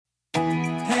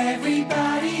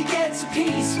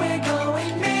peace, we're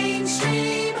going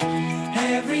mainstream.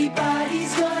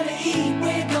 Everybody's gonna eat,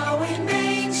 we're going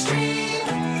mainstream.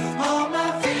 All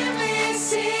my family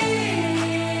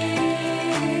sing.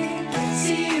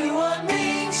 See you on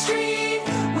Main Street,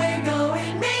 we're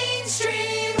going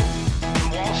mainstream.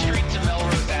 From Wall Street to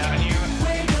Melrose Avenue,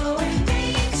 We're going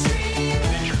mainstream.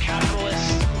 venture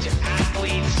capitalists to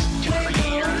athletes to We're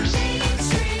creators going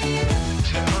mainstream.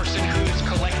 to the person who's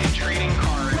collected trading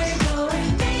cards We're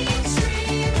going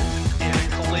mainstream. in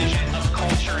a collision of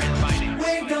culture and finance.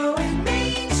 We're going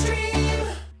mainstream.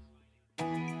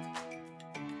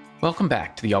 Welcome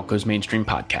back to the Alt Goes Mainstream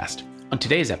podcast. On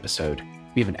today's episode,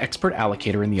 we have an expert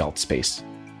allocator in the alt space.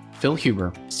 Phil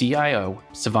Huber, CIO,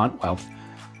 Savant Wealth,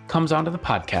 comes onto the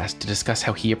podcast to discuss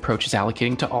how he approaches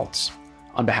allocating to alts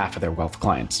on behalf of their wealth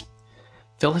clients.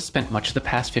 Phil has spent much of the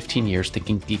past 15 years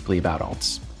thinking deeply about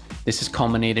alts. This has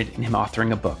culminated in him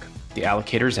authoring a book, The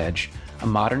Allocator's Edge, a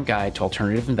modern guide to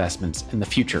alternative investments and the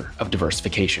future of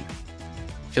diversification.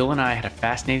 Phil and I had a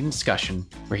fascinating discussion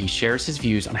where he shares his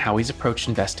views on how he's approached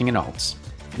investing in alts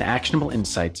and actionable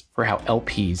insights for how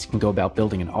LPs can go about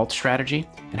building an alt strategy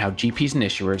and how GPs and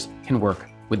issuers can work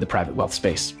with the private wealth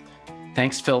space.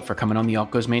 Thanks, Phil, for coming on the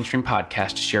Alt Goes Mainstream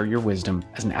podcast to share your wisdom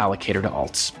as an allocator to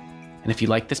alts. And if you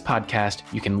like this podcast,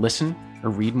 you can listen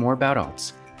or read more about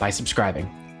alts by subscribing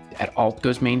at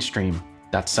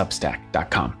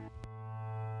altgoesmainstream.substack.com.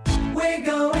 We're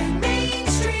going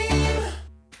mainstream.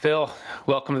 Phil,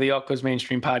 welcome to the Alt Goes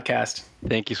Mainstream podcast.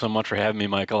 Thank you so much for having me,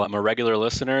 Michael. I'm a regular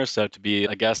listener, so to be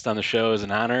a guest on the show is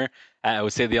an honor. I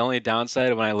would say the only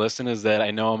downside when I listen is that I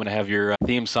know I'm going to have your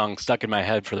theme song stuck in my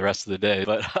head for the rest of the day.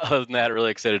 But other than that, really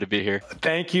excited to be here.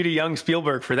 Thank you to young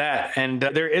Spielberg for that. And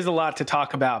there is a lot to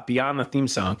talk about beyond the theme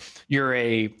song. You're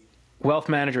a wealth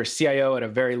manager, CIO at a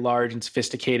very large and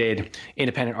sophisticated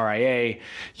independent RIA.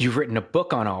 You've written a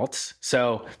book on alts,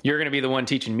 so you're going to be the one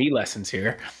teaching me lessons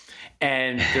here.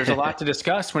 And there's a lot to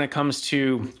discuss when it comes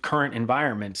to current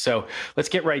environment. So let's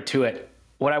get right to it.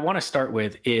 What I want to start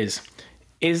with is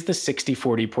the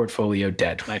 60-40 portfolio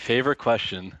dead? My favorite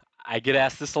question. I get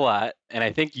asked this a lot, and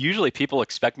I think usually people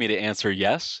expect me to answer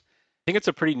yes. I think it's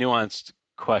a pretty nuanced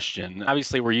question.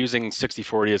 Obviously, we're using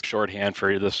 60-40 as shorthand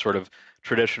for this sort of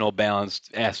traditional balanced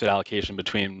asset allocation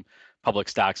between public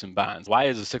stocks and bonds. Why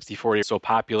is the 60-40 so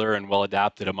popular and well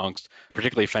adopted amongst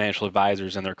particularly financial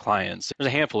advisors and their clients? There's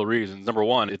a handful of reasons. Number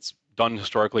one, it's done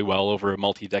historically well over a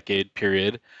multi-decade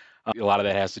period. A lot of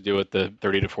that has to do with the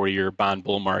 30 to 40-year bond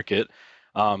bull market.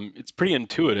 It's pretty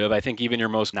intuitive. I think even your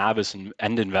most novice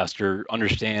end investor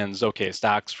understands, okay,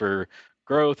 stocks for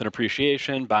growth and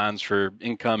appreciation, bonds for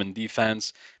income and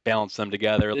defense, balance them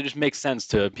together. It just makes sense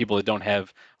to people that don't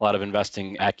have a lot of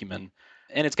investing acumen.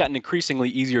 And it's gotten increasingly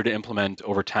easier to implement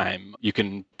over time. You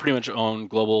can pretty much own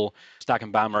global stock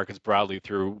and bond markets broadly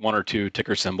through one or two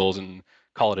ticker symbols and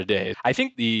call it a day. I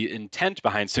think the intent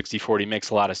behind 60-40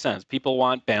 makes a lot of sense. People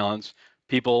want balance.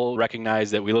 People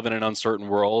recognize that we live in an uncertain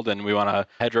world and we want to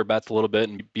hedge our bets a little bit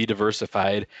and be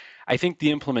diversified. I think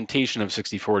the implementation of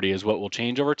 60-40 is what will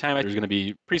change over time. There's going to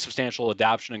be pretty substantial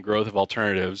adoption and growth of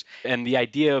alternatives. And the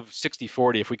idea of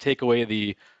 60-40, if we take away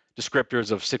the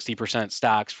descriptors of 60%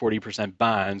 stocks, 40%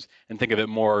 bonds, and think of it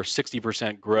more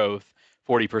 60% growth,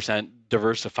 40%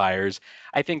 diversifiers,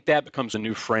 I think that becomes a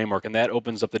new framework, and that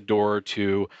opens up the door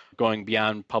to going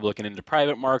beyond public and into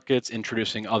private markets,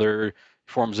 introducing other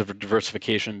forms of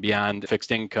diversification beyond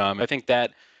fixed income. I think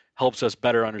that helps us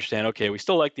better understand, okay, we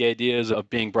still like the ideas of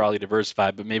being broadly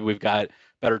diversified, but maybe we've got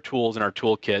better tools in our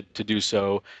toolkit to do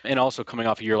so. And also coming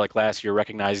off a year like last year,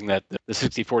 recognizing that the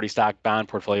 60-40 stock bond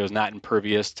portfolio is not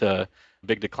impervious to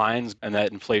big declines and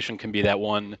that inflation can be that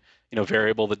one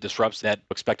variable that disrupts that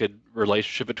expected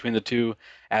relationship between the two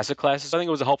asset classes. I think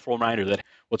it was a helpful reminder that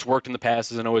what's worked in the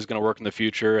past isn't always going to work in the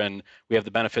future, and we have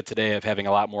the benefit today of having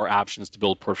a lot more options to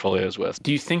build portfolios with.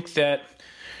 Do you think that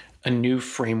a new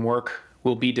framework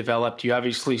will be developed? You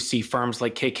obviously see firms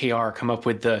like KKR come up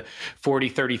with the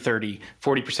 40-30-30,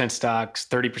 40% stocks,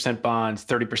 30% bonds,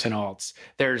 30% alts.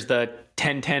 There's the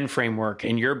 10-10 framework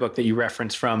in your book that you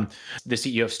referenced from the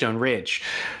CEO of Stone Ridge.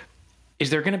 Is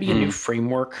there going to be a new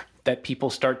framework that people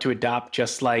start to adopt,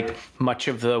 just like much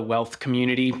of the wealth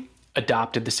community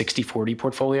adopted the 60-40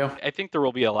 portfolio? I think there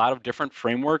will be a lot of different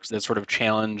frameworks that sort of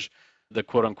challenge the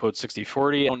quote-unquote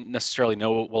 60-40. I don't necessarily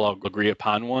know we'll all agree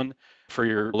upon one. For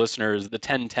your listeners, the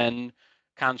 10-10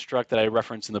 construct that I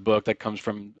referenced in the book that comes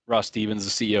from Ross Stevens,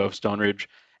 the CEO of Stone Ridge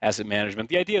Asset Management.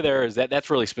 The idea there is that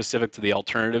that's really specific to the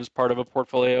alternatives part of a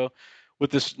portfolio, with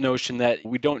this notion that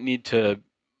we don't need to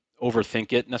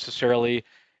overthink it necessarily.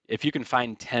 If you can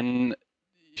find 10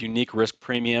 unique risk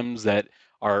premiums that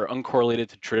are uncorrelated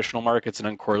to traditional markets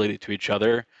and uncorrelated to each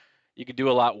other, you could do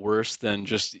a lot worse than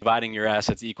just dividing your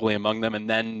assets equally among them and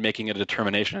then making a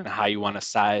determination on how you want to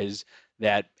size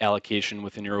that allocation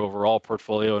within your overall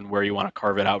portfolio and where you want to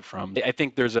carve it out from. I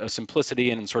think there's a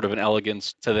simplicity and sort of an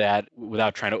elegance to that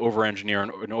without trying to over-engineer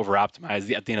and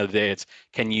over-optimize. At the end of the day, it's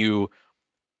can you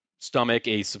stomach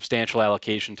a substantial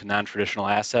allocation to non-traditional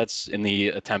assets in the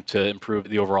attempt to improve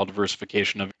the overall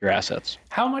diversification of your assets.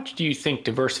 How much do you think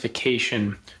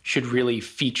diversification should really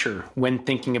feature when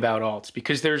thinking about alts?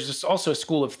 Because there's also a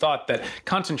school of thought that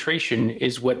concentration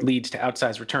is what leads to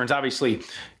outsized returns. Obviously,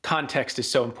 context is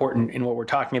so important in what we're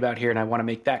talking about here, and I want to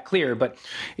make that clear. But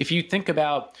if you think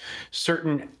about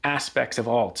certain aspects of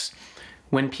alts,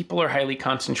 when people are highly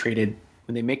concentrated,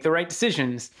 when they make the right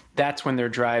decisions, that's when they're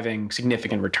driving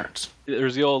significant returns.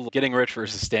 There's the old getting rich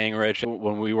versus staying rich.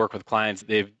 When we work with clients,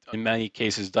 they've in many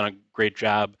cases done a great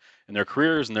job in their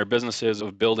careers and their businesses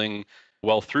of building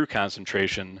wealth through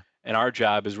concentration. And our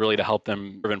job is really to help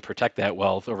them and protect that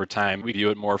wealth over time. We view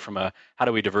it more from a how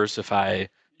do we diversify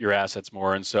your assets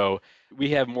more. And so we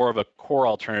have more of a core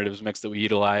alternatives mix that we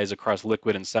utilize across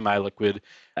liquid and semi-liquid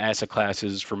asset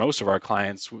classes for most of our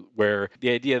clients, where the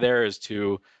idea there is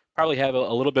to probably have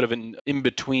a little bit of an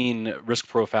in-between risk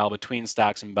profile between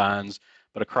stocks and bonds,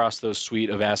 but across those suite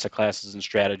of asset classes and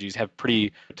strategies have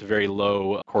pretty to very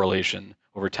low correlation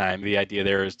over time. The idea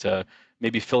there is to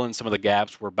maybe fill in some of the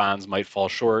gaps where bonds might fall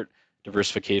short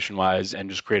diversification-wise and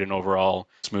just create an overall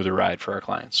smoother ride for our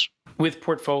clients. With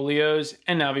portfolios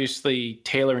and obviously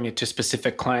tailoring it to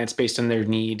specific clients based on their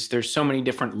needs, there's so many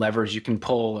different levers you can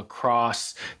pull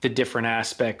across the different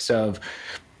aspects of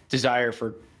desire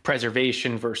for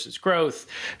preservation versus growth,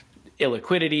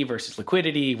 illiquidity versus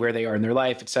liquidity, where they are in their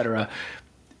life, et cetera.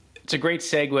 It's a great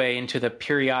segue into the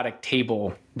periodic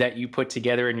table that you put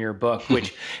together in your book,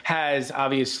 which has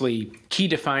obviously key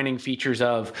defining features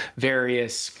of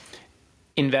various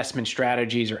investment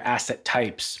strategies or asset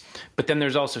types. But then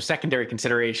there's also secondary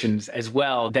considerations as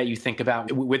well that you think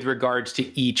about with regards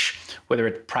to each, whether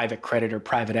it's private credit or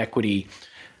private equity.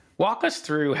 Walk us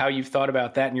through how you've thought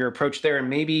about that and your approach there, and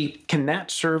maybe can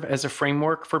that serve as a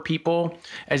framework for people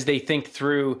as they think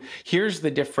through, here's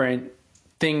the different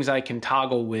things I can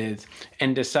toggle with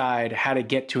and decide how to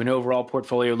get to an overall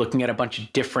portfolio, looking at a bunch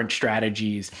of different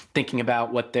strategies, thinking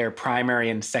about what their primary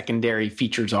and secondary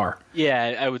features are.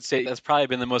 Yeah, I would say that's probably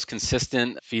been the most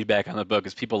consistent feedback on the book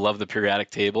is people love the periodic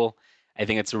table. I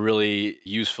think it's a really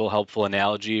useful, helpful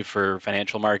analogy for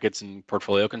financial markets and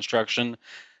portfolio construction.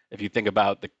 If you think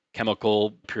about the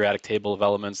chemical periodic table of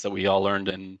elements that we all learned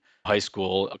in high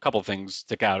school, a couple of things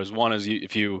stick out. One is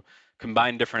if you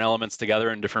combine different elements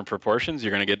together in different proportions,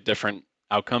 you're going to get different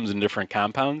outcomes in different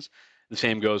compounds. The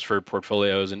same goes for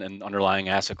portfolios and underlying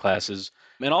asset classes.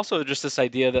 And also just this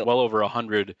idea that well over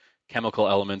 100 chemical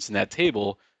elements in that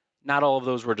table, not all of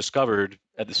those were discovered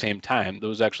at the same time.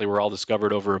 Those actually were all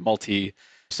discovered over a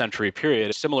multi-century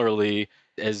period. Similarly,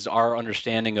 as our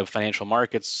understanding of financial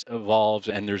markets evolves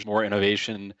and there's more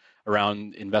innovation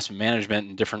around investment management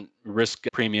and different risk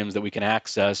premiums that we can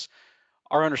access,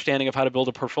 our understanding of how to build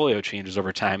a portfolio changes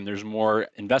over time. There's more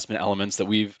investment elements that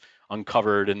we've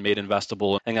uncovered and made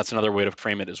investable. I think that's another way to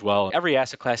frame it as well. Every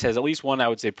asset class has at least one, I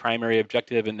would say, primary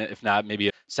objective, and if not, maybe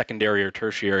a secondary or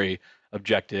tertiary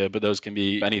objective, but those can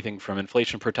be anything from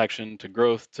inflation protection to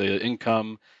growth to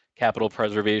income, capital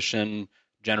preservation,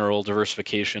 general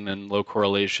diversification and low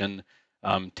correlation,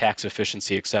 tax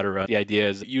efficiency, et cetera. The idea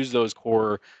is use those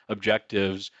core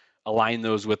objectives, align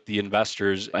those with the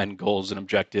investors' end goals and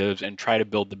objectives, and try to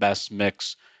build the best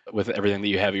mix with everything that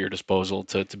you have at your disposal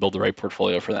to build the right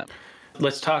portfolio for them.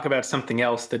 Let's talk about something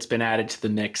else that's been added to the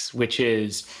mix, which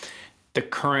is the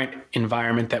current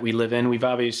environment that we live in. We've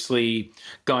obviously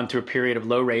gone through a period of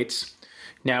low rates.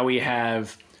 Now we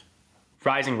have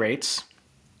rising rates,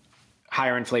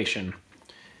 higher inflation,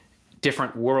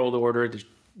 different world order. The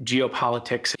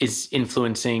geopolitics is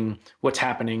influencing what's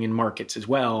happening in markets as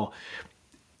well.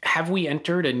 Have we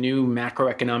entered a new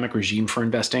macroeconomic regime for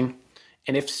investing?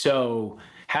 And if so,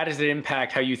 how does it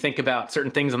impact how you think about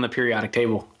certain things on the periodic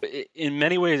table? In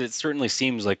many ways, it certainly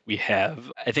seems like we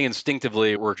have. I think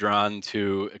instinctively we're drawn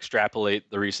to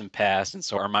extrapolate the recent past. And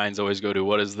so our minds always go to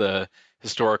what is the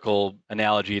historical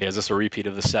analogy? Is this a repeat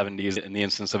of the 70s in the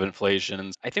instance of inflation?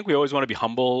 And I think we always want to be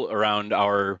humble around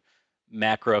our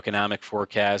macroeconomic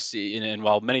forecasts. And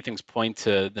while many things point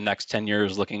to the next 10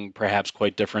 years looking perhaps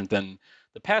quite different than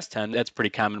the past 10, that's pretty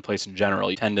commonplace in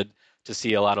general. You tended to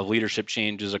see a lot of leadership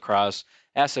changes across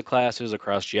asset classes,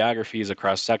 across geographies,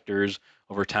 across sectors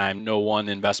over time. No one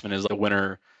investment is the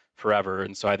winner forever.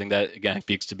 And so I think that, again,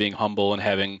 speaks to being humble and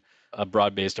having a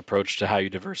broad-based approach to how you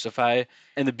diversify.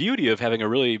 And the beauty of having a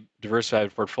really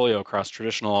diversified portfolio across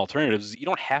traditional alternatives is you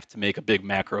don't have to make a big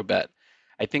macro bet.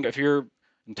 I think if your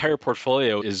entire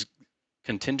portfolio is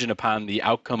contingent upon the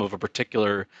outcome of a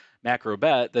particular macro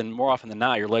bet, then more often than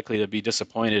not, you're likely to be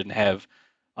disappointed and have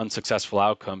unsuccessful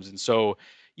outcomes. And so,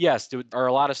 yes, there are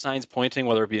a lot of signs pointing,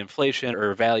 whether it be inflation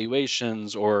or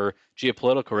valuations or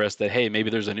geopolitical risk, that, hey, maybe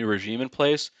there's a new regime in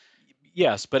place.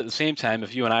 Yes, but at the same time,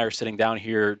 if you and I are sitting down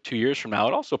here 2 years from now,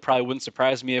 it also probably wouldn't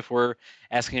surprise me if we're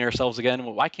asking ourselves again,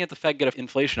 well, why can't the Fed get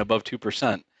inflation above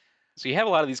 2%? So you have a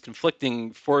lot of these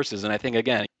conflicting forces. And I think,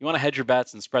 again, you want to hedge your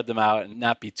bets and spread them out and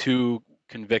not be too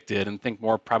convicted and think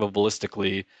more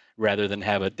probabilistically rather than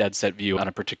have a dead set view on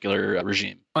a particular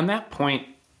regime. On that point,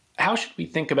 how should we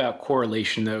think about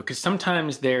correlation, though? Because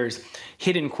sometimes there's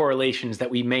hidden correlations that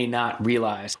we may not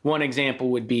realize. One example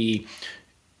would be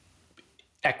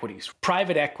equities.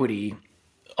 Private equity,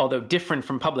 although different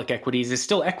from public equities, is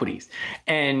still equities.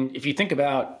 And if you think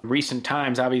about recent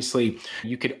times, obviously,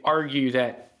 you could argue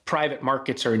that private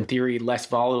markets are in theory less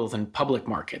volatile than public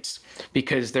markets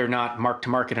because they're not mark to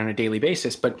market on a daily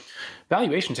basis. But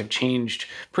valuations have changed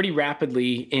pretty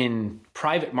rapidly in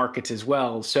private markets as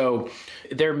well. So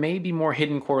there may be more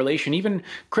hidden correlation, even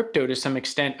crypto to some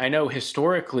extent. I know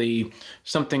historically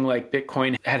something like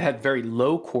Bitcoin had very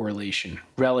low correlation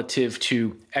relative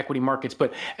to equity markets.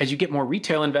 But as you get more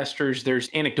retail investors, there's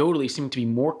anecdotally seem to be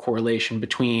more correlation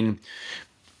between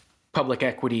public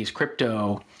equities,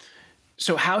 crypto.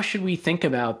 So how should we think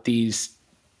about these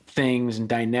things and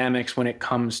dynamics when it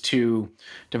comes to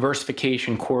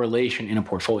diversification, correlation in a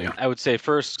portfolio? I would say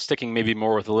first, sticking maybe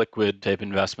more with the liquid type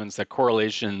investments, that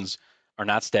correlations are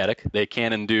not static. They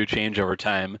can and do change over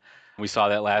time. We saw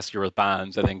that last year with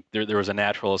bonds. I think there was a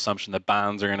natural assumption that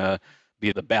bonds are going to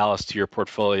be the ballast to your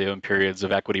portfolio in periods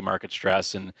of equity market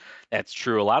stress. And that's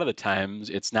true a lot of the times.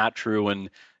 It's not true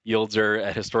when yields are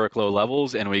at historic low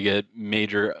levels and we get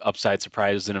major upside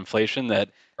surprises in inflation that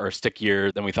are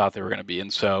stickier than we thought they were going to be.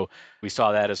 And so we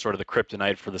saw that as sort of the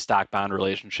kryptonite for the stock bond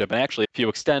relationship. And actually, if you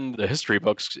extend the history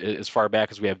books as far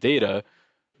back as we have data,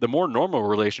 the more normal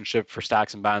relationship for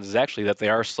stocks and bonds is actually that they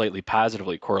are slightly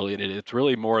positively correlated. It's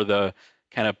really more the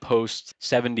kind of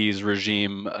post-70s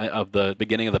regime of the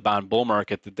beginning of the bond bull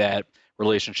market that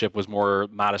relationship was more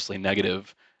modestly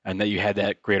negative, and that you had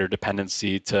that greater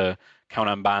dependency to count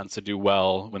on bonds to do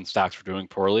well when stocks were doing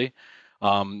poorly.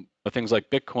 But things like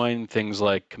Bitcoin, things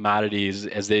like commodities,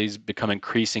 as they become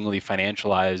increasingly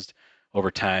financialized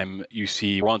over time, you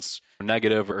see once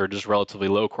negative or just relatively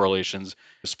low correlations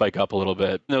spike up a little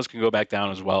bit. And those can go back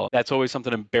down as well. That's always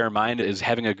something to bear in mind, is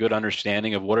having a good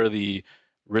understanding of what are the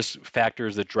risk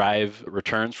factors that drive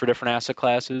returns for different asset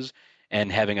classes,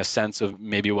 and having a sense of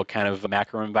maybe what kind of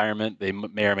macro environment they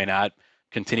may or may not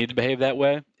continue to behave that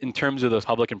way. In terms of the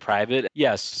public and private,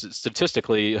 yes,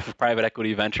 statistically, private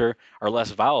equity venture are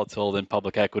less volatile than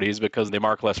public equities because they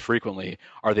mark less frequently.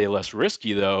 Are they less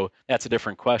risky, though? That's a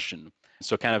different question.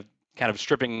 So kind of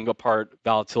stripping apart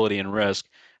volatility and risk,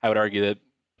 I would argue that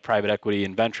private equity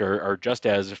and venture are just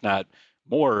as, if not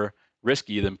more,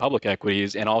 risky than public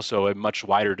equities, and also a much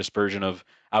wider dispersion of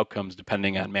outcomes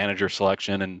depending on manager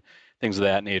selection and things of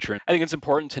that nature. I think it's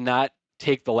important to not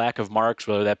take the lack of marks,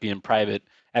 whether that be in private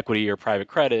equity or private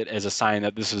credit, as a sign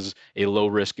that this is a low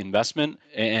risk investment,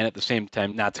 and at the same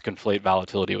time not to conflate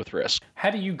volatility with risk.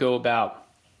 How do you go about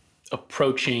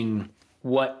approaching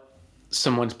what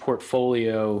someone's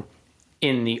portfolio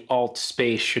in the alt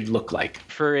space should look like?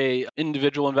 For a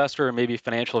individual investor or maybe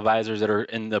financial advisors that are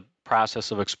in the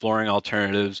process of exploring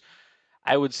alternatives,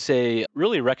 I would say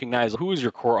really recognize who is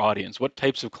your core audience. What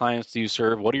types of clients do you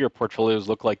serve? What do your portfolios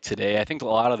look like today? I think a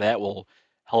lot of that will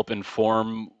help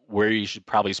inform where you should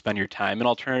probably spend your time in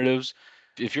alternatives.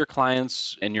 If your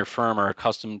clients and your firm are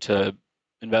accustomed to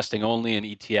investing only in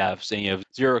ETFs and you have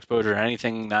zero exposure to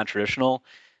anything non-traditional,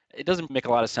 it doesn't make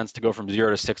a lot of sense to go from 0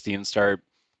 to 60 and start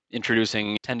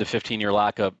introducing 10 to 15-year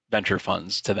lockup venture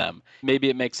funds to them. Maybe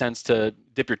it makes sense to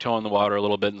dip your toe in the water a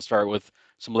little bit and start with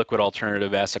some liquid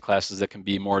alternative asset classes that can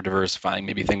be more diversifying,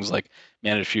 maybe things like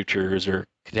managed futures or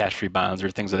catastrophe bonds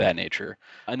or things of that nature.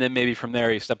 And then maybe from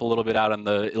there, you step a little bit out on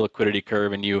the illiquidity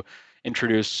curve and you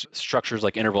introduce structures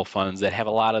like interval funds that have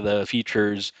a lot of the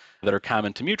features that are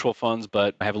common to mutual funds,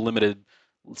 but have limited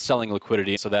selling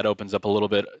liquidity. So that opens up a little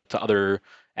bit to other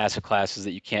asset classes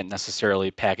that you can't necessarily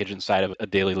package inside of a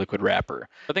daily liquid wrapper.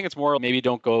 I think it's more maybe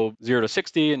don't go 0 to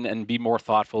 60 and be more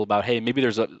thoughtful about, hey, maybe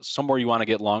there's somewhere you want to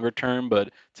get longer term, but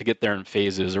to get there in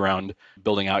phases around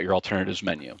building out your alternatives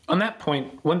menu. On that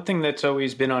point, one thing that's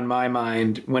always been on my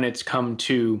mind when it's come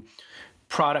to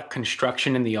product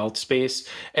construction in the alt space,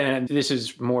 and this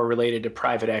is more related to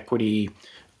private equity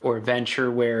or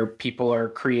venture where people are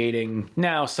creating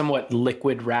now somewhat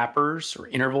liquid wrappers or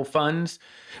interval funds,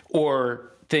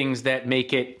 or things that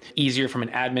make it easier from an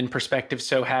admin perspective.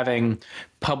 So having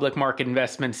public market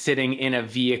investments sitting in a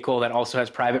vehicle that also has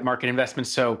private market investments.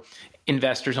 So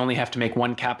investors only have to make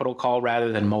one capital call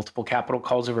rather than multiple capital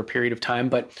calls over a period of time.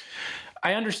 But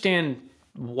I understand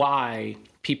why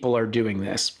people are doing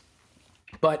this,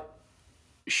 but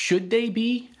should they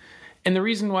be? And the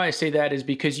reason why I say that is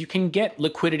because you can get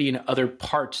liquidity in other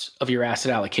parts of your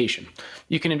asset allocation.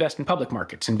 You can invest in public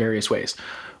markets in various ways.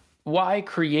 Why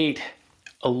create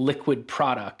a liquid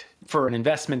product for an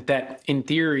investment that, in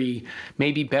theory,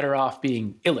 may be better off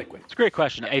being illiquid? It's a great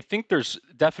question. I think there's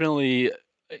definitely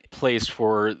a place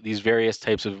for these various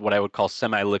types of what I would call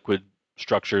semi-liquid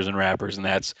structures and wrappers, and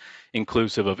that's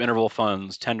inclusive of interval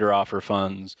funds, tender offer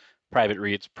funds, private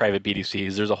REITs, private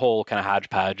BDCs. There's a whole kind of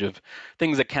hodgepodge of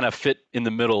things that kind of fit in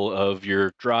the middle of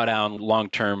your drawdown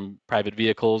long-term private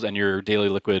vehicles and your daily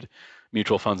liquid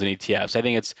mutual funds and ETFs. I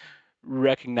think it's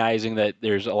recognizing that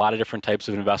there's a lot of different types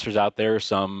of investors out there,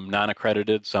 some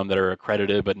non-accredited, some that are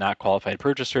accredited but not qualified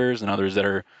purchasers, and others that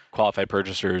are qualified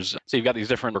purchasers. So you've got these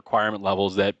different requirement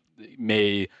levels that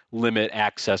may limit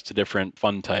access to different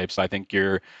fund types. I think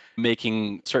you're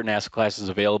making certain asset classes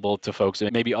available to folks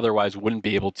that maybe otherwise wouldn't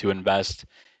be able to invest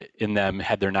in them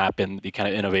had there not been the kind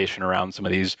of innovation around some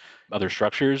of these other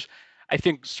structures. I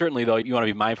think certainly, though, you want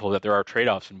to be mindful that there are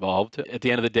trade-offs involved. At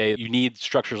the end of the day, you need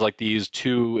structures like these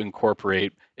to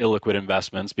incorporate illiquid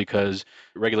investments because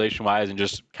regulation-wise and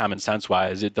just common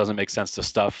sense-wise, it doesn't make sense to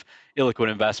stuff illiquid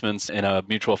investments in a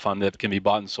mutual fund that can be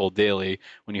bought and sold daily.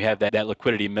 When you have that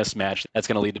liquidity mismatch, that's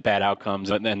going to lead to bad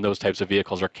outcomes, and then those types of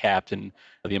vehicles are capped in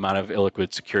the amount of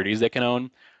illiquid securities they can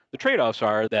own. The trade-offs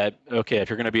are that, okay, if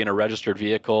you're going to be in a registered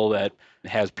vehicle that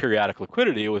has periodic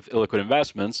liquidity with illiquid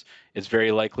investments, it's very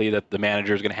likely that the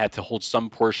manager is going to have to hold some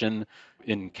portion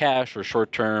in cash or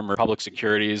short-term or public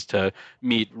securities to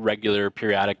meet regular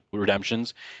periodic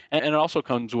redemptions. And it also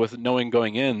comes with knowing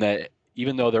going in that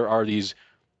even though there are these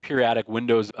periodic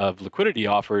windows of liquidity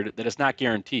offered, that it's not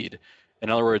guaranteed. In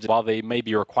other words, while they may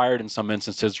be required in some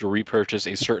instances to repurchase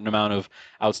a certain amount of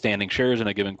outstanding shares in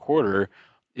a given quarter,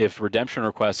 if redemption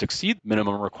requests exceed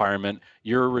minimum requirement,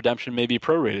 your redemption may be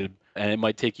prorated, and it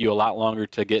might take you a lot longer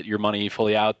to get your money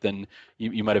fully out than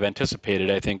you might have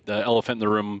anticipated. I think the elephant in the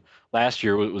room last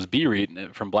year was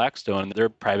BREIT from Blackstone, their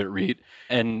private REIT.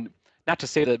 And not to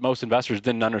say that most investors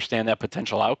didn't understand that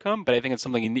potential outcome, but I think it's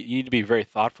something you need to be very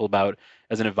thoughtful about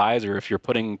as an advisor if you're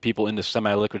putting people into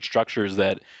semi-liquid structures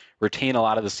that retain a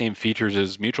lot of the same features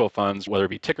as mutual funds, whether it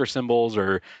be ticker symbols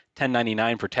or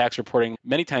 1099 for tax reporting.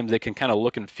 Many times they can kind of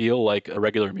look and feel like a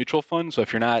regular mutual fund. So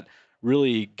if you're not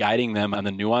really guiding them on the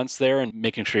nuance there and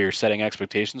making sure you're setting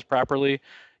expectations properly,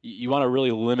 you want to really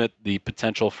limit the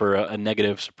potential for a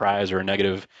negative surprise or a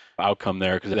negative outcome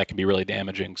there because that can be really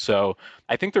damaging. So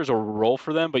I think there's a role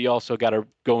for them, but you also got to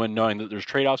go in knowing that there's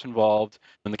trade-offs involved.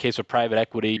 In the case of private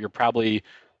equity, you're probably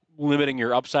limiting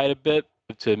your upside a bit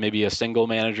to maybe a single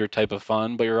manager type of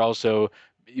fund, but you're also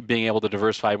being able to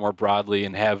diversify more broadly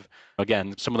and have,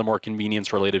 again, some of the more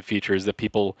convenience related features that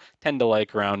people tend to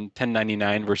like around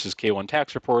 1099 versus K1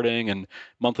 tax reporting and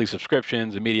monthly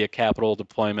subscriptions, immediate capital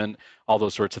deployment, all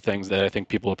those sorts of things that I think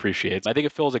people appreciate. I think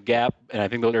it fills a gap, and I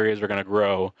think those areas are going to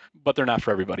grow, but they're not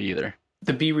for everybody either.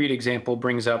 The BREIT example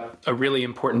brings up a really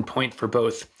important point for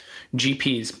both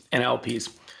GPs and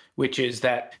LPs, which is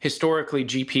that historically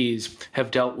GPs have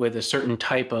dealt with a certain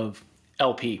type of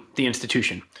LP, the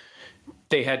institution.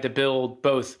 They had to build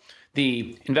both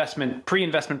the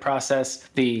pre-investment process,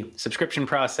 the subscription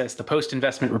process, the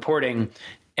post-investment reporting,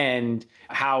 and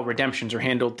how redemptions are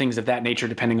handled, things of that nature,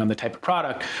 depending on the type of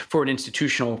product for an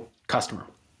institutional customer.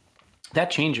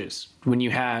 That changes when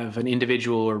you have an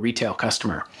individual or retail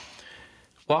customer.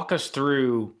 Walk us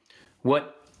through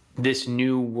what this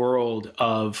new world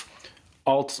of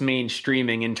alts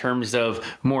mainstreaming in terms of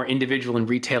more individual and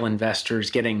retail investors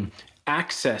getting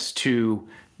access to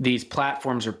these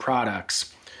platforms or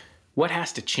products. What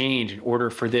has to change in order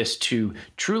for this to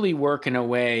truly work in a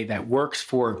way that works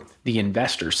for the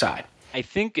investor side? I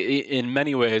think in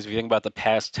many ways, if you think about the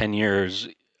past 10 years,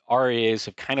 RIAs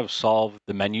have kind of solved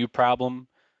the menu problem,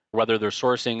 whether they're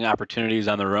sourcing opportunities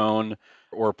on their own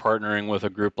or partnering with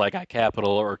a group like iCapital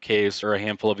or Case or a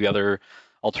handful of the other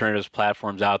alternatives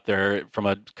platforms out there from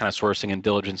a kind of sourcing and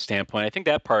diligence standpoint. I think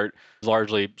that part is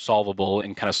largely solvable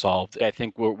and kind of solved. I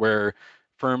think where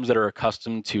firms that are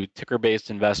accustomed to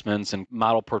ticker-based investments and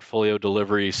model portfolio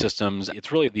delivery systems,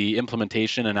 it's really the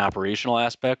implementation and operational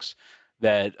aspects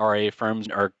that RIA firms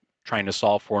are trying to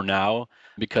solve for now,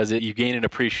 because you gain an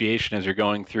appreciation as you're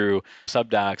going through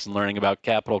subdocs and learning about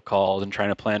capital calls and trying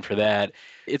to plan for that.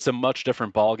 It's a much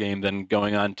different ballgame than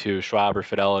going on to Schwab or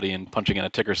Fidelity and punching in a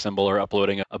ticker symbol or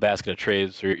uploading a basket of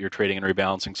trades through your trading and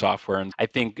rebalancing software. And I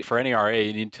think for any RA,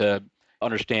 you need to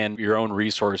understand your own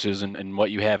resources and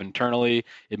what you have internally.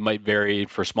 It might vary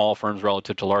for small firms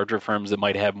relative to larger firms that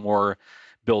might have more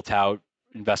built out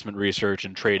investment research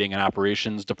and trading and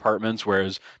operations departments,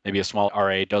 whereas maybe a small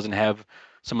RA doesn't have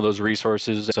some of those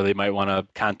resources. So they might want to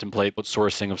contemplate what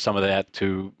sourcing of some of that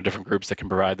to different groups that can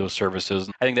provide those services.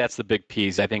 I think that's the big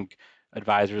piece. I think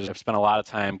advisors have spent a lot of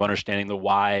time understanding the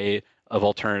why of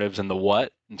alternatives and the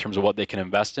what in terms of what they can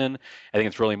invest in. I think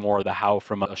it's really more the how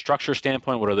from a structure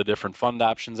standpoint. What are the different fund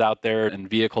options out there and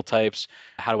vehicle types?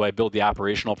 How do I build the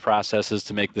operational processes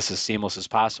to make this as seamless as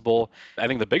possible? I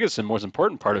think the biggest and most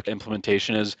important part of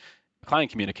implementation is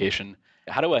client communication.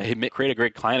 How do I create a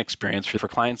great client experience for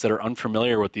clients that are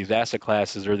unfamiliar with these asset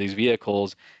classes or these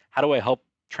vehicles? How do I help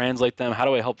translate them? How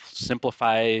do I help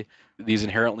simplify these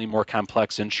inherently more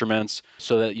complex instruments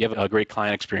so that you have a great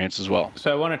client experience as well?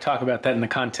 So I want to talk about that in the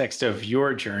context of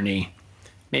your journey,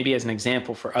 maybe as an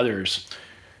example for others.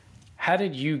 How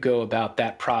did you go about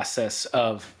that process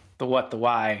of the what, the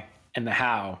why, and the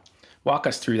how? Walk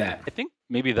us through that. I think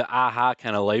maybe the aha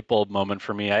kind of light bulb moment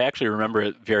for me, I actually remember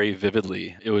it very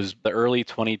vividly. It was the early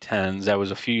 2010s. I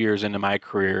was a few years into my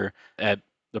career at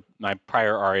my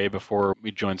prior RA before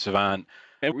we joined Savant.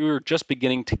 And we were just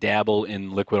beginning to dabble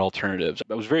in liquid alternatives.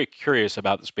 I was very curious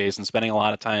about the space and spending a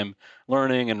lot of time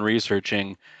learning and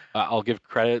researching. I'll give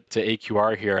credit to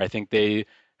AQR here. I think they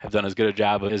have done as good a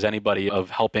job as anybody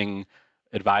of helping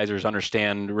advisors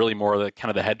understand really more the kind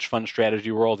of the hedge fund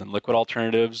strategy world and liquid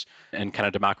alternatives and kind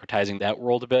of democratizing that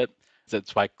world a bit.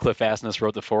 That's why Cliff Asness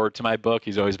wrote the foreword to my book.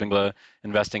 He's always been the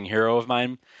investing hero of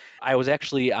mine. I was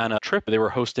actually on a trip. They were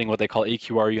hosting what they call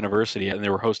AQR University, and they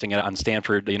were hosting it on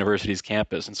Stanford University's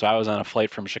campus. And so I was on a flight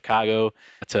from Chicago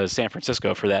to San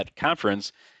Francisco for that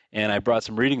conference, and I brought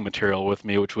some reading material with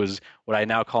me, which was what I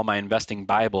now call my investing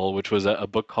Bible, which was a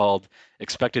book called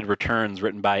Expected Returns,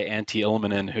 written by Antti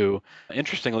Ilmanen, who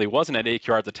interestingly wasn't at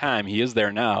AQR at the time. He is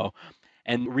there now.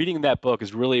 And reading that book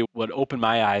is really what opened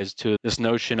my eyes to this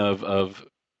notion of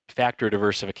factor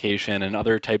diversification and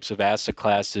other types of asset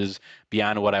classes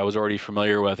beyond what I was already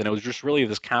familiar with. And it was just really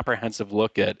this comprehensive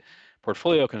look at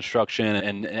portfolio construction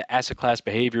and asset class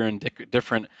behavior in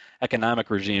different economic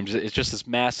regimes. It's just this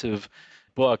massive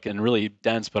book and really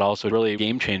dense, but also really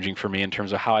game-changing for me in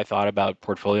terms of how I thought about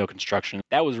portfolio construction.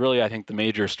 That was really, I think, the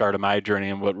major start of my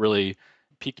journey and what really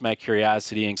piqued my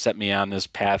curiosity and set me on this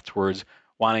path towards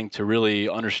wanting to really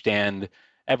understand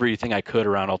everything I could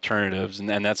around alternatives. And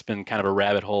that's been kind of a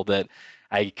rabbit hole that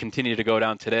I continue to go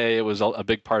down today. It was a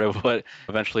big part of what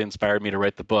eventually inspired me to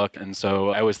write the book. And so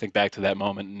I always think back to that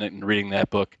moment and reading that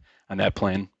book on that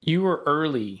plane. You were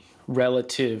early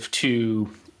relative to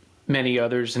many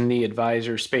others in the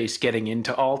advisor space getting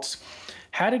into alts.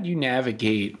 How did you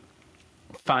navigate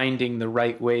finding the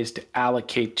right ways to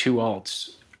allocate to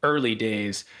alts early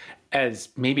days, as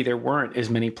maybe there weren't as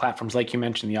many platforms, like you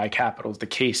mentioned, the iCapitals, the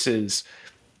Cases,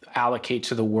 Allocate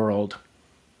to the world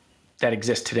that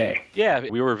exist today? Yeah,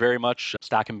 we were very much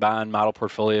stock and bond model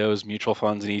portfolios, mutual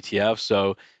funds, and ETFs.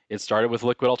 So it started with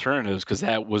liquid alternatives because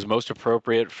that was most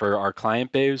appropriate for our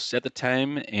client base at the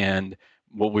time and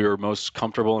what we were most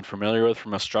comfortable and familiar with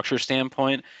from a structure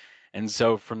standpoint. And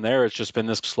so from there, it's just been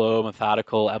this slow,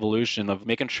 methodical evolution of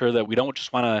making sure that we don't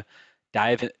just want to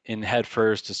dive in head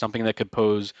first to something that could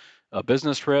pose a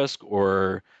business risk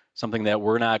or something that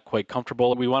we're not quite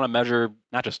comfortable. We want to measure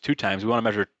not just 2 times, we want to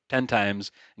measure 10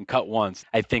 times and cut once.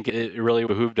 I think it really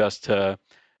behooved us to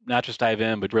not just dive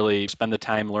in, but really spend the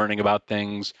time learning about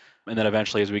things. And then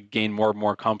eventually, as we gain more and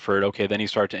more comfort, okay, then you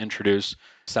start to introduce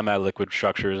semi-liquid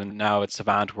structures. And now at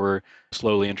Savant, we're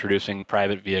slowly introducing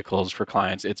private vehicles for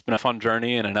clients. It's been a fun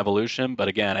journey and an evolution. But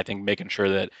again, I think making sure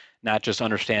that not just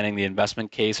understanding the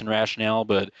investment case and rationale,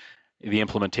 but the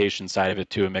implementation side of it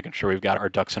too, and making sure we've got our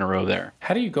ducks in a row there.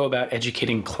 How do you go about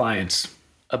educating clients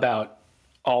about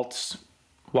alts,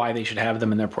 why they should have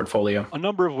them in their portfolio? A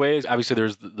number of ways. Obviously,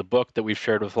 there's the book that we've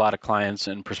shared with a lot of clients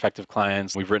and prospective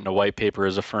clients. We've written a white paper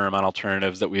as a firm on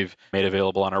alternatives that we've made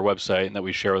available on our website and that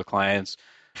we share with clients.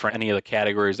 For any of the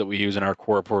categories that we use in our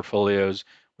core portfolios,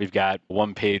 we've got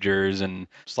one-pagers and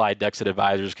slide decks that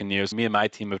advisors can use. Me and my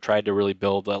team have tried to really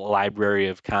build a library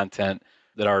of content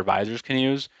that our advisors can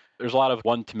use. There's a lot of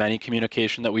one-to-many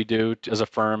communication that we do as a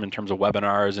firm in terms of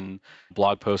webinars and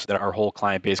blog posts that our whole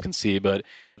client base can see. But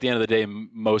at the end of the day,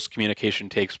 most communication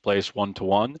takes place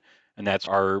one-to-one, and that's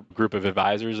our group of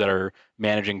advisors that are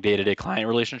managing day-to-day client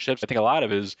relationships. I think a lot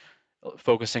of it is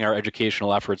focusing our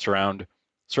educational efforts around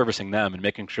servicing them and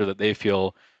making sure that they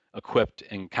feel equipped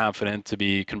and confident to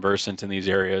be conversant in these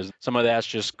areas. Some of that's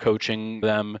just coaching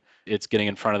them. It's getting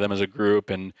in front of them as a group,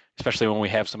 and especially when we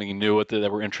have something new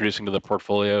that we're introducing to the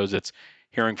portfolios, it's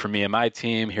hearing from me and my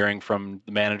team, hearing from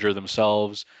the manager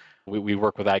themselves. We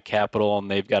work with iCapital,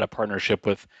 and they've got a partnership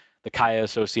with the Kaya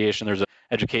Association. There's an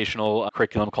educational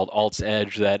curriculum called Alts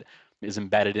Edge that is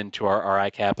embedded into our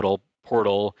iCapital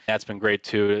portal. That's been great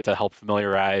too, to help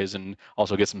familiarize and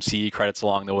also get some CE credits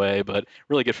along the way, but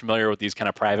really get familiar with these kind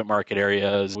of private market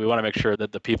areas. We want to make sure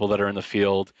that the people that are in the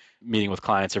field meeting with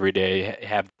clients every day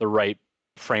have the right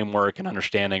framework and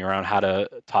understanding around how to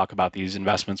talk about these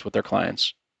investments with their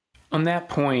clients. On that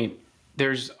point,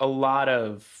 there's a lot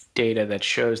of data that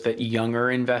shows that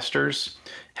younger investors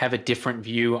have a different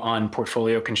view on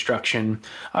portfolio construction.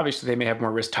 Obviously, they may have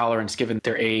more risk tolerance given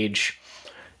their age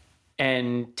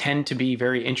and tend to be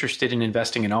very interested in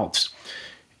investing in alts.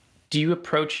 Do you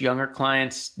approach younger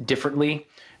clients differently?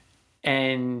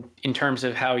 And in terms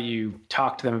of how you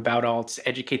talk to them about alts,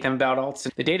 educate them about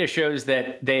alts, the data shows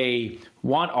that they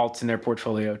want alts in their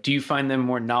portfolio. Do you find them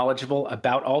more knowledgeable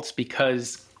about alts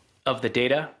because of the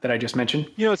data that I just mentioned?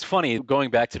 It's funny,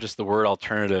 going back to just the word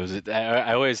alternatives,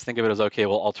 I always think of it as, okay,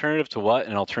 well, alternative to what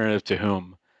and alternative to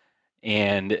whom?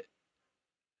 And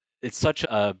it's such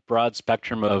a broad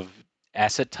spectrum of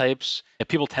asset types.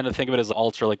 People tend to think of it as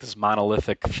alts are like this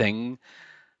monolithic thing,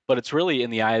 but it's really in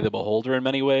the eye of the beholder in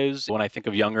many ways. When I think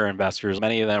of younger investors,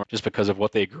 many of them, just because of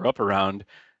what they grew up around,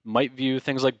 might view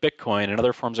things like Bitcoin and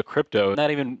other forms of crypto,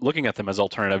 not even looking at them as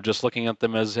alternative, just looking at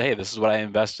them as, hey, this is what I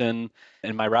invest in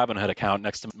my Robinhood account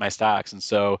next to my stocks. And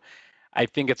so I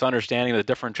think it's understanding that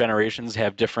different generations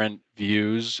have different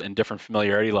views and different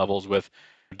familiarity levels with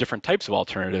different types of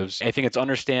alternatives. I think it's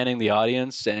understanding the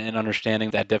audience and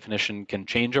understanding that definition can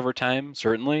change over time,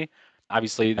 certainly.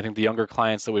 Obviously, I think the younger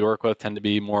clients that we work with tend to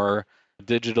be more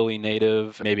digitally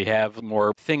native, maybe have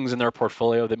more things in their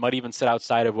portfolio that might even sit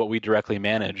outside of what we directly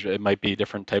manage. It might be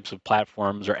different types of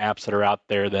platforms or apps that are out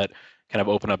there that kind of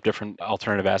open up different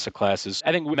alternative asset classes.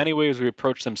 I think in many ways we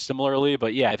approach them similarly,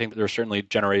 but yeah, I think there are certainly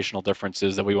generational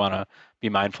differences that we want to be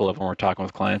mindful of when we're talking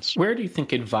with clients. Where do you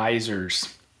think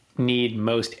advisors need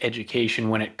most education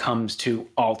when it comes to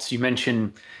alts? You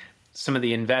mentioned some of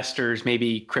the investors,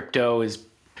 maybe crypto is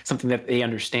something that they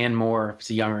understand more as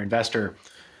a younger investor.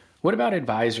 What about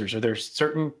advisors? Are there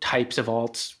certain types of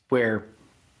alts where,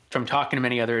 from talking to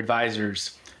many other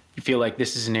advisors, you feel like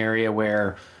this is an area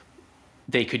where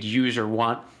they could use or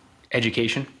want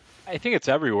education? I think it's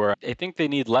everywhere. I think they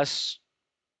need less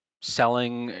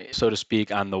selling, so to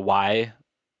speak, on the why.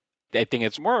 I think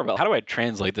it's more about how do I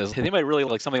translate this? They might really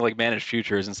like something like managed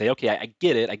futures and say, okay, I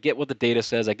get it. I get what the data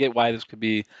says. I get why this could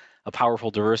be a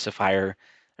powerful diversifier.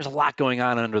 There's a lot going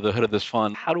on under the hood of this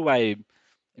fund. How do I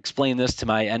explain this to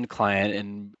my end client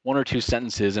in one or two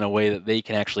sentences in a way that they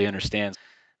can actually understand?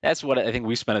 That's what I think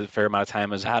we spend a fair amount of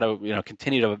time is how to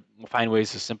continue to find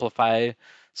ways to simplify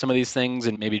some of these things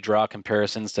and maybe draw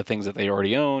comparisons to things that they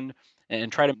already own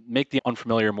and try to make the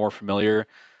unfamiliar more familiar.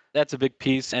 That's a big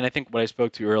piece. And I think what I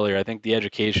spoke to earlier, I think the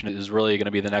education is really going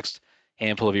to be the next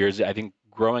handful of years. I think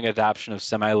growing adoption of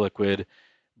semi-liquid,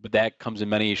 but that comes in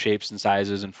many shapes and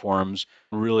sizes and forms.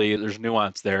 Really, there's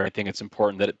nuance there. I think it's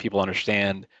important that people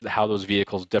understand how those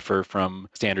vehicles differ from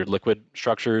standard liquid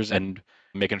structures and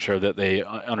making sure that they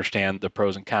understand the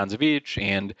pros and cons of each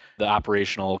and the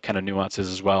operational kind of nuances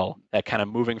as well. That kind of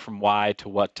moving from why to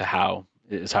what to how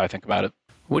is how I think about it.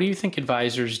 What do you think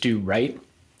advisors do right?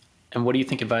 And what do you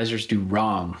think advisors do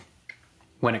wrong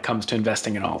when it comes to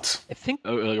investing in alts? I think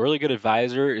a really good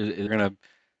advisor is going to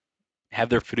have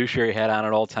their fiduciary hat on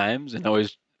at all times and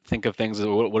always think of things as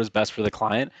what is best for the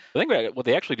client. I think what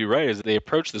they actually do right is they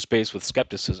approach the space with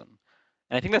skepticism.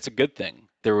 And I think that's a good thing.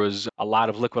 There was a lot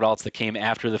of liquid alts that came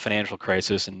after the financial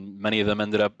crisis, and many of them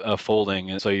ended up folding.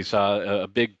 And so you saw a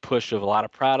big push of a lot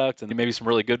of product and maybe some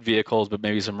really good vehicles, but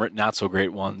maybe some not so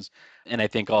great ones. And I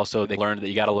think also they learned that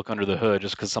you got to look under the hood.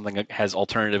 Just because something has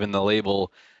alternative in the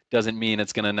label doesn't mean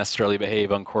it's going to necessarily behave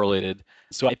uncorrelated.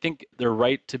 So I think they're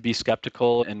right to be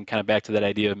skeptical and kind of back to that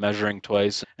idea of measuring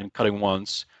twice and cutting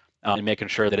once. And making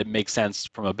sure that it makes sense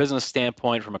from a business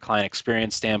standpoint, from a client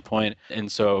experience standpoint.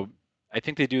 And so I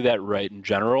think they do that right in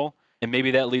general. And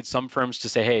maybe that leads some firms to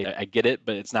say, hey, I get it,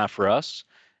 but it's not for us.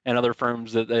 And other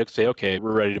firms that they say, okay,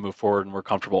 we're ready to move forward and we're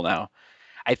comfortable now.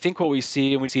 I think what we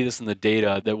see, and we see this in the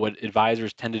data, that what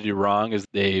advisors tend to do wrong is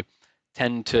they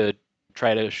tend to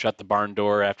try to shut the barn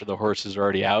door after the horse is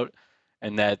already out,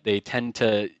 and that they tend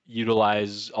to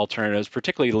utilize alternatives,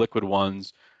 particularly liquid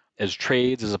ones, as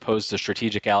trades as opposed to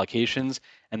strategic allocations,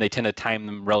 and they tend to time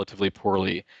them relatively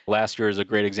poorly. Last year is a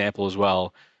great example as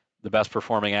well. The best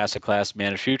performing asset class,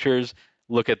 managed futures.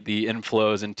 Look at the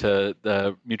inflows into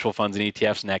the mutual funds and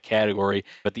ETFs in that category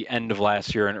at the end of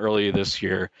last year and early this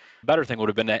year. The better thing would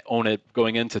have been to own it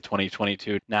going into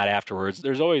 2022, not afterwards.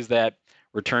 There's always that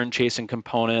return chasing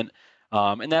component.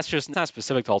 And that's just not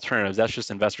specific to alternatives. That's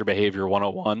just investor behavior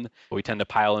 101. We tend to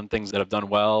pile in things that have done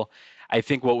well. I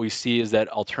think what we see is that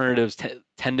alternatives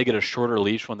tend to get a shorter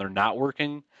leash when they're not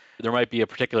working. There might be a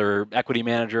particular equity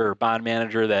manager or bond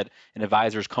manager that an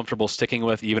advisor is comfortable sticking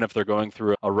with, even if they're going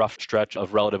through a rough stretch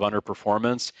of relative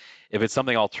underperformance. If it's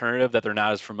something alternative that they're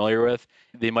not as familiar with,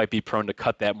 they might be prone to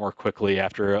cut that more quickly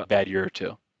after a bad year or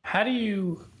two. How do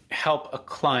you help a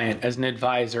client as an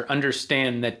advisor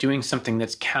understand that doing something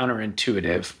that's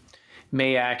counterintuitive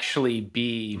may actually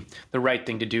be the right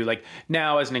thing to do? Like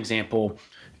now, as an example,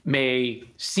 may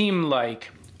seem like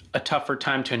a tougher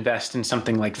time to invest in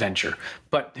something like venture.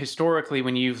 But historically,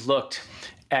 when you've looked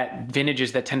at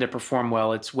vintages that tend to perform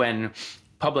well, it's when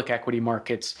public equity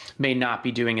markets may not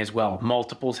be doing as well.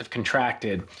 Multiples have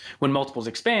contracted. When multiples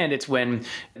expand, it's when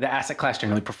the asset class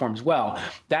generally performs well.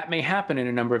 That may happen in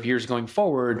a number of years going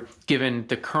forward, given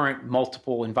the current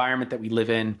multiple environment that we live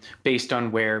in, based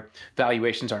on where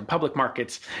valuations are in public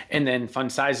markets. And then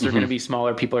fund sizes are going to be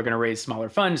smaller. People are going to raise smaller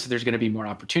funds. So there's going to be more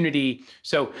opportunity.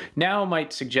 So now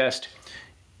might suggest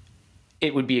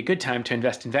it would be a good time to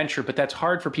invest in venture, but that's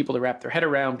hard for people to wrap their head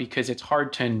around because it's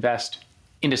hard to invest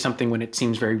into something when it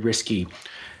seems very risky.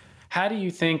 How do you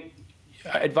think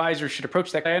advisors should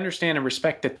approach that? I understand and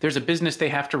respect that there's a business they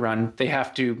have to run. They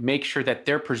have to make sure that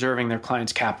they're preserving their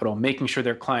clients' capital, making sure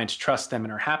their clients trust them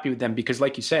and are happy with them because,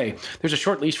 like you say, there's a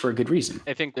short leash for a good reason.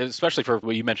 I think, especially for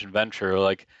what you mentioned, venture,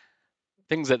 like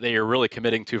things that they are really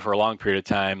committing to for a long period of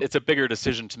time, it's a bigger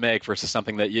decision to make versus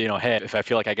something that, hey, if I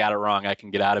feel like I got it wrong, I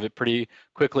can get out of it pretty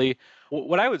quickly.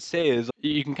 What I would say is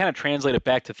you can kind of translate it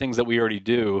back to things that we already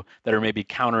do that are maybe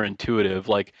counterintuitive.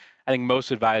 Like I think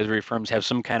most advisory firms have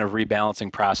some kind of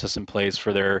rebalancing process in place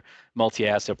for their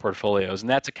multi-asset portfolios. And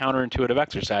that's a counterintuitive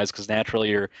exercise because naturally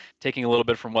you're taking a little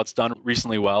bit from what's done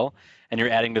recently well and you're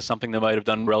adding to something that might have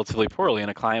done relatively poorly. And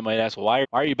a client might ask, well, why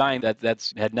are you buying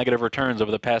that's had negative returns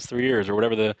over the past 3 years or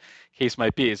whatever the case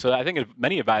might be? So I think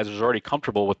many advisors are already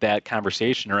comfortable with that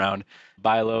conversation around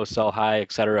buy low, sell high,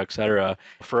 et cetera, et cetera.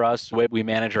 For us, the way we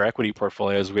manage our equity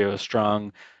portfolios, we have a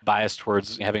strong bias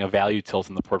towards having a value tilt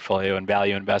in the portfolio, and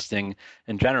value investing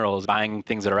in general is buying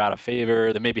things that are out of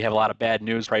favor, that maybe have a lot of bad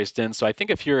news priced in. So I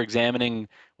think if you're examining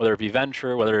whether it be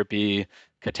venture, whether it be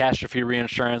catastrophe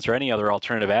reinsurance or any other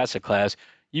alternative asset class,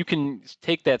 you can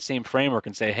take that same framework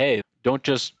and say, hey, don't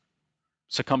just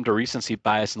succumb to recency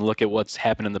bias and look at what's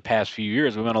happened in the past few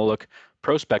years. We want to look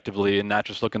prospectively and not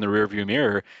just look in the rearview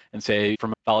mirror and say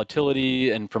from volatility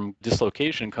and from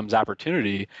dislocation comes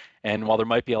opportunity. And while there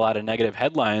might be a lot of negative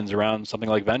headlines around something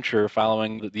like venture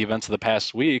following the events of the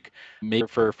past week, maybe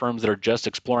for firms that are just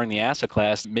exploring the asset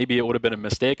class, maybe it would have been a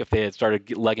mistake if they had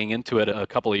started legging into it a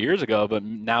couple of years ago, but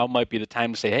now might be the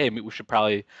time to say, hey, we should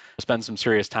probably spend some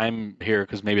serious time here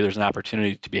because maybe there's an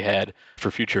opportunity to be had for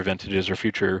future vintages or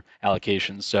future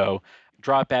allocations. So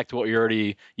draw it back to what you're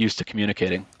already used to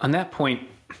communicating. On that point,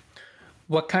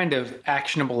 what kind of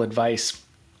actionable advice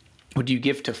would you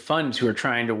give to funds who are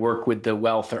trying to work with the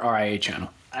wealth or RIA channel?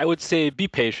 I would say be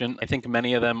patient. I think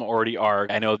many of them already are.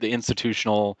 I know the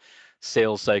institutional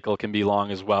sales cycle can be long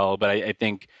as well, but I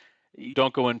think you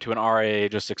don't go into an RIA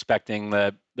just expecting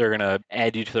that they're going to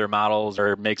add you to their models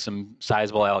or make some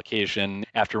sizable allocation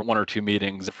after one or two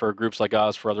meetings. For groups like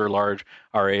us, for other large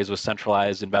RIAs with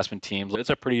centralized investment teams,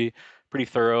 it's a pretty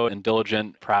thorough and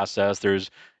diligent process. There's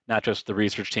not just the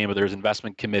research team, but there's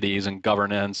investment committees and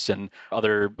governance and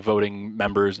other voting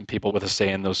members and people with a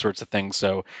say in those sorts of things.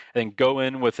 So I think go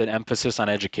in with an emphasis on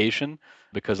education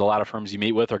because a lot of firms you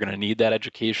meet with are going to need that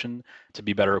education to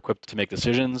be better equipped to make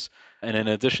decisions. And in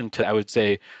addition to, I would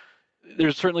say,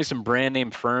 there's certainly some brand name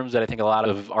firms that I think a lot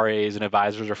of RAs and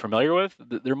advisors are familiar with.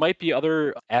 There might be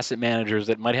other asset managers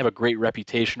that might have a great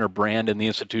reputation or brand in the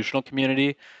institutional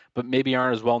community, but maybe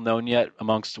aren't as well known yet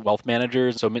amongst wealth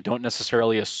managers. So don't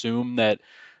necessarily assume that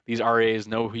these RAs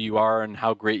know who you are and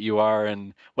how great you are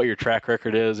and what your track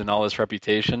record is and all this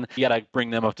reputation. You got to bring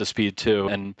them up to speed too,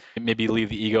 and maybe leave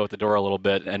the ego at the door a little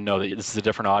bit and know that this is a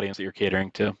different audience that you're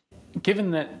catering to.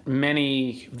 Given that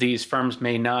many of these firms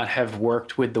may not have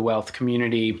worked with the wealth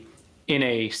community in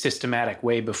a systematic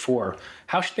way before,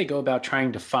 how should they go about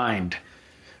trying to find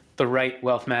the right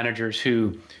wealth managers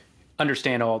who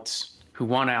understand alts, who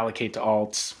want to allocate to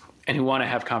alts, and who want to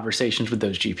have conversations with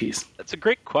those GPs? That's a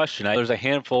great question. There's a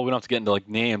handful. We don't have to get into like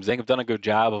names. I think I've done a good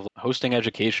job of hosting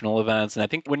educational events. And I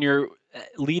think when you're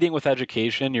leading with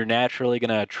education, you're naturally going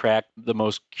to attract the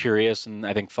most curious and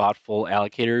I think thoughtful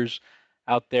allocators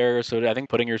out there. So I think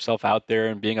putting yourself out there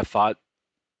and being a thought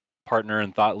partner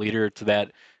and thought leader to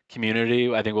that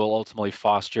community, I think will ultimately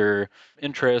foster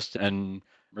interest and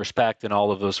respect and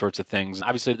all of those sorts of things.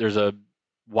 Obviously, there's a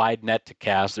wide net to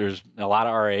cast. There's a lot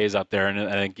of RAs out there, and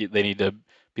I think they need to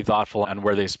be thoughtful on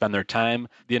where they spend their time.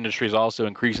 The industry is also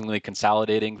increasingly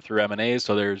consolidating through M&As,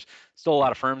 so there's still a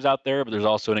lot of firms out there, but there's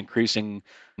also an increasing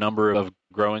number of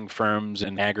growing firms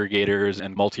and aggregators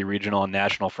and multi-regional and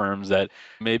national firms that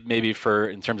maybe for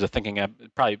in terms of thinking,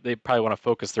 they probably want to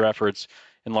focus their efforts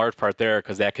in large part there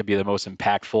because that could be the most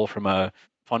impactful from a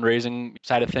fundraising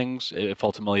side of things if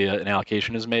ultimately an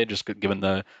allocation is made, just given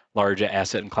the large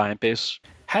asset and client base.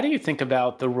 How do you think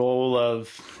about the role of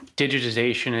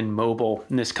digitization and mobile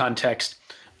in this context?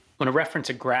 When I reference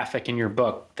a graphic in your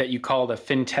book that you call the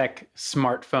FinTech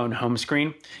smartphone home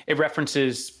screen, it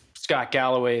references Scott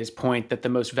Galloway's point that the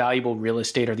most valuable real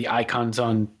estate are the icons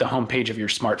on the homepage of your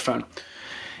smartphone.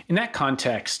 In that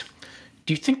context,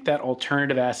 do you think that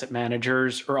alternative asset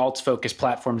managers or alts-focused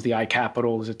platforms, the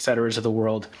iCapitals, et cetera, of the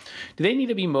world, do they need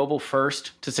to be mobile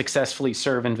first to successfully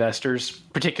serve investors,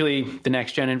 particularly the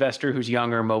next-gen investor who's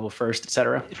younger, mobile first, et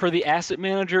cetera? For the asset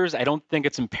managers, I don't think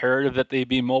it's imperative that they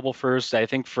be mobile first. I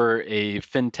think for a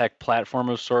fintech platform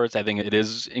of sorts, I think it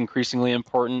is increasingly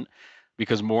important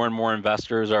because more and more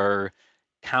investors are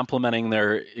complementing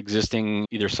their existing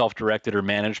either self-directed or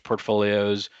managed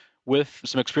portfolios with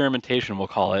some experimentation, we'll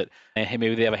call it. And hey,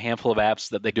 maybe they have a handful of apps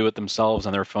that they do it themselves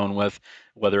on their phone with,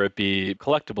 whether it be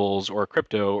collectibles or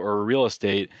crypto or real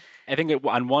estate. I think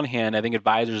on one hand, I think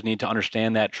advisors need to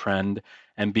understand that trend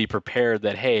and be prepared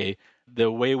that, hey,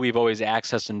 the way we've always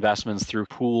accessed investments through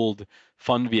pooled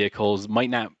fund vehicles might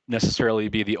not necessarily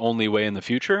be the only way in the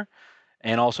future.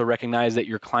 And also recognize that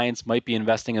your clients might be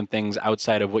investing in things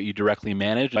outside of what you directly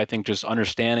manage. I think just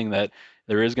understanding that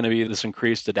there is going to be this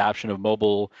increased adoption of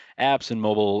mobile apps and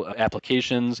mobile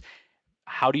applications.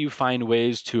 How do you find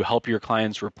ways to help your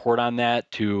clients report on that,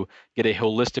 to get a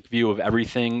holistic view of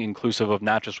everything, inclusive of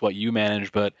not just what you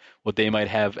manage, but what they might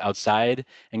have outside,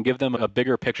 and give them a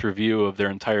bigger picture view of their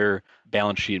entire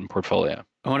balance sheet and portfolio?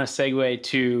 I want to segue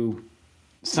to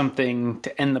something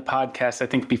to end the podcast I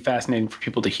think would be fascinating for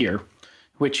people to hear,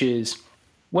 which is,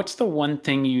 what's the one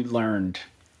thing you learned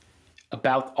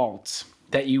about alts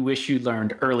that you wish you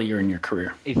learned earlier in your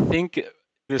career? I think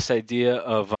this idea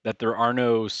of that there are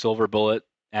no silver bullet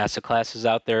asset classes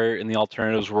out there in the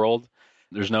alternatives world.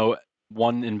 There's no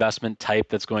one investment type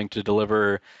that's going to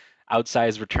deliver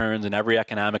outsized returns in every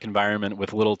economic environment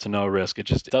with little to no risk. It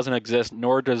just doesn't exist,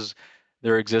 nor does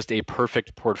there exist a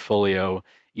perfect portfolio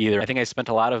either. I think I spent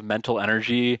a lot of mental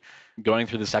energy going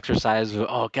through this exercise of,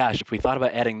 oh gosh, if we thought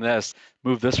about adding this,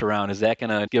 move this around, is that going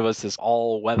to give us this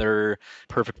all-weather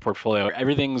perfect portfolio?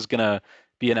 Everything's going to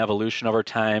be an evolution over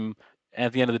time. And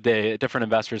at the end of the day, different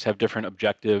investors have different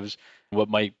objectives. What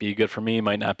might be good for me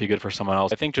might not be good for someone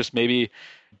else. I think just maybe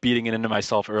beating it into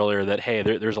myself earlier that, hey,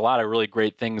 there's a lot of really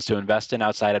great things to invest in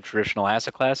outside of traditional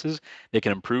asset classes. They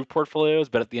can improve portfolios,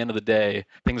 but at the end of the day,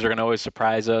 things are going to always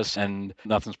surprise us and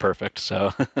nothing's perfect.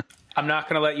 So I'm not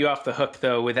going to let you off the hook,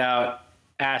 though, without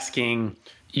asking,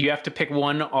 you have to pick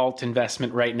one alt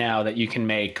investment right now that you can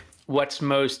make. What's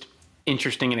most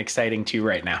interesting and exciting to you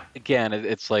right now? Again,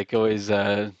 it's like always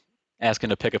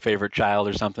asking to pick a favorite child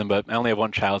or something, but I only have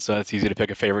one child, so it's easy to pick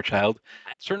a favorite child.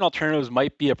 Certain alternatives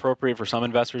might be appropriate for some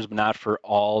investors, but not for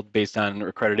all based on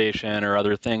accreditation or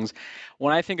other things.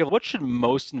 When I think of what should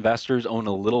most investors own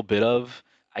a little bit of,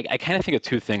 I kind of think of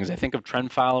two things. I think of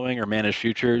trend following or managed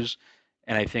futures,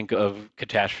 and I think of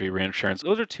catastrophe reinsurance.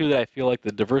 Those are two that I feel like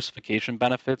the diversification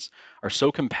benefits are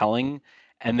so compelling,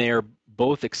 and they are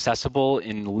both accessible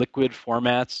in liquid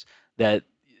formats that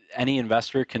any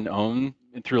investor can own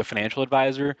through a financial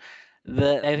advisor.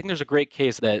 I think there's a great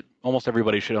case that almost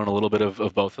everybody should own a little bit of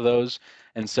both of those.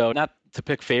 And so not to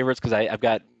pick favorites, because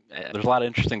there's a lot of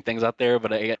interesting things out there,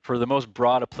 but for the most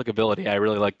broad applicability, I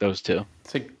really like those two.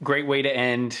 It's a great way to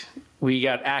end. We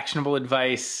got actionable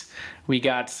advice. We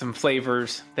got some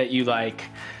flavors that you like.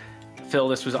 Phil,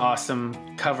 this was awesome,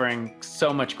 covering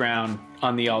so much ground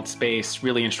on the alt space,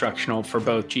 really instructional for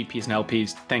both GPs and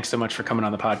LPs. Thanks so much for coming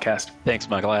on the podcast. Thanks,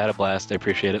 Michael. I had a blast. I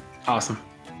appreciate it. Awesome.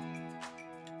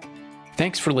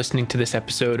 Thanks for listening to this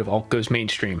episode of Alt Goes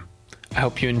Mainstream. I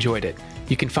hope you enjoyed it.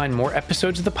 You can find more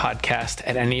episodes of the podcast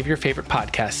at any of your favorite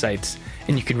podcast sites,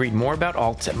 and you can read more about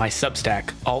alts at my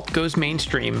Substack,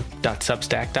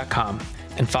 altgoesmainstream.substack.com,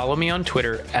 and follow me on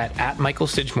Twitter at Michael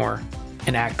Sidgmore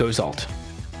and @GoesAlt.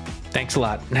 Thanks a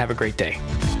lot and have a great day.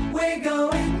 We're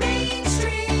going